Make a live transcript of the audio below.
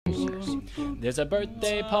There's a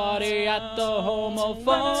birthday party at the home of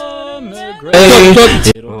Farmer Gray.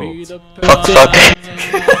 It'll be the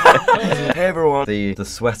Hey everyone, the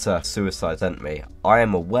sweater Suicide sent me. I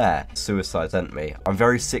am aware Suicide sent me. I'm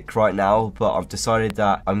very sick right now, but I've decided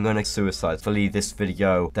that I'm gonna suicide. Hopefully this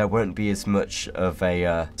video, there won't be as much of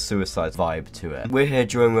a suicide vibe to it. We're here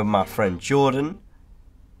joined with my friend Jordan.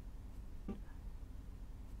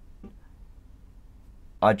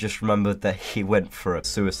 I just remembered that he went for a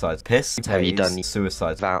suicide piss. Have you done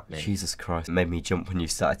suicide without me? Jesus Christ, it made me jump when you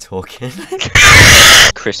started talking.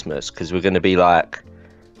 Christmas, because we're gonna be like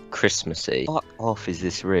Christmassy. Fuck off, is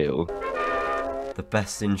this real? The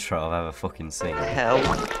best intro I've ever fucking seen. Hell.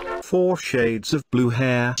 4 shades of blue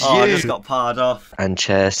hair. Oh, I just got parred off. And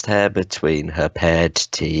chest hair between her paired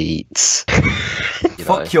teats.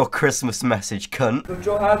 Fuck your Christmas message, cunt. Put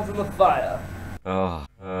your hands in the fire. Oh.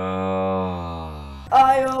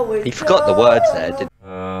 I always He forgot the words there, didn't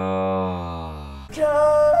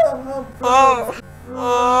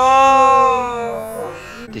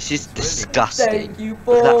This is disgusting. Look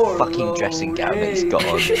at that fucking dressing gown that he's got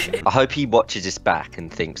on. I hope he watches this back and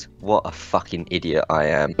thinks, what a fucking idiot I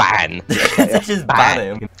am. Ban! Just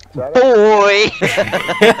ban him. Boy!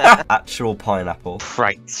 Actual pineapple.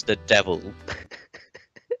 Pranks the devil.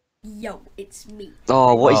 Yo, it's me.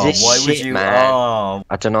 Oh, what is this why shit, would you, man? Oh.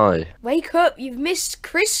 I don't know. Wake up, you've missed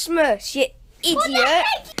Christmas, you idiot.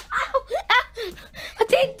 I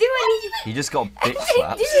didn't do anything. You just got bitch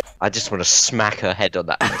slapped. I just want to smack her head on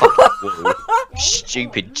that fucking wall.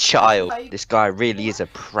 Stupid child. This guy really is a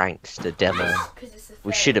prankster devil.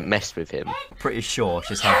 We shouldn't mess with him. Pretty sure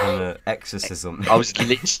she's having an exorcism. I was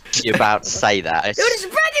literally about to say that. Dude, it's a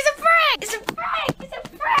prank, it's a prank! It's a prank, it's a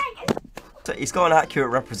prank! So he's got an accurate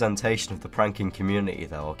representation of the pranking community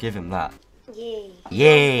though, I'll give him that. Yeah.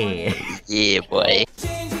 Yeah! Yeah, boy.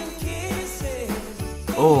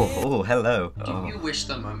 Oh, hello. Do you wish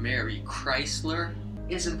them a Merry Chrysler?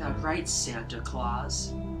 Isn't that right, Santa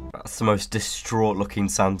Claus? That's the most distraught looking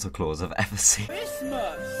Santa Claus I've ever seen.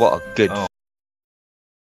 What a good... Oh.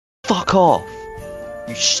 Fuck off!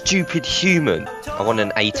 You stupid human! I want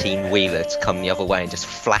an 18-wheeler to come the other way and just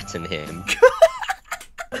flatten him.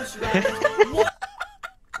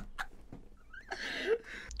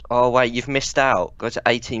 Oh wait, you've missed out. Go to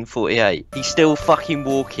 1848. He's still fucking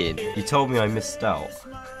walking. You told me I missed out.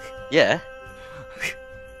 Yeah.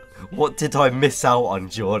 What did I miss out on,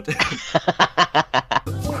 Jordan? Do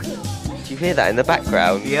you hear that in the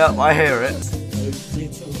background? Yep, I hear it.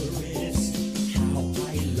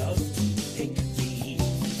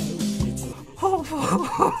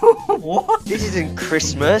 What? This isn't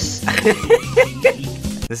Christmas.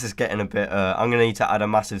 This is getting a bit, I'm gonna need to add a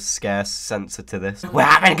massive scare sensor to this. We're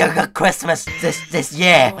having a good Christmas this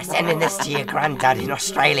year. We're sending this to your granddad in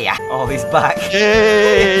Australia. Oh, he's back.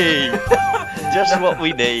 Yay! Just what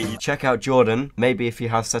we need. Check out Jordan. Maybe if he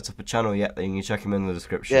has set up a channel yet, then you can check him in the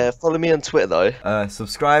description. Yeah, follow me on Twitter though.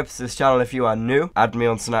 Subscribe to this channel if you are new. Add me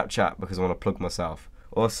on Snapchat because I want to plug myself.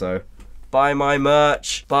 Also, buy my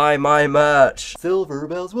merch. Buy my merch. Silver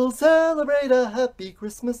bells will celebrate a happy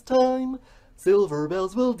Christmas time. Silver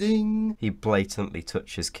bells will ding. He blatantly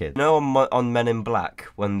touches kids. You know on Men in Black,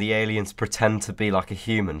 when the aliens pretend to be like a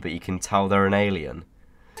human, but you can tell they're an alien?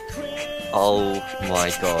 Oh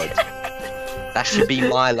my god. That should be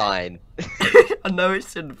my line. I know it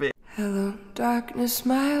shouldn't be. Hello, darkness,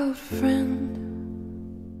 my old friend.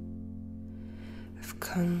 I've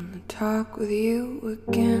come to talk with you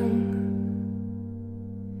again.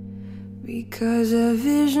 Because a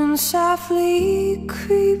vision softly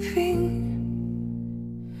creeping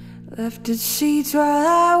left its seeds while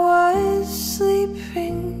I was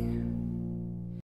sleeping.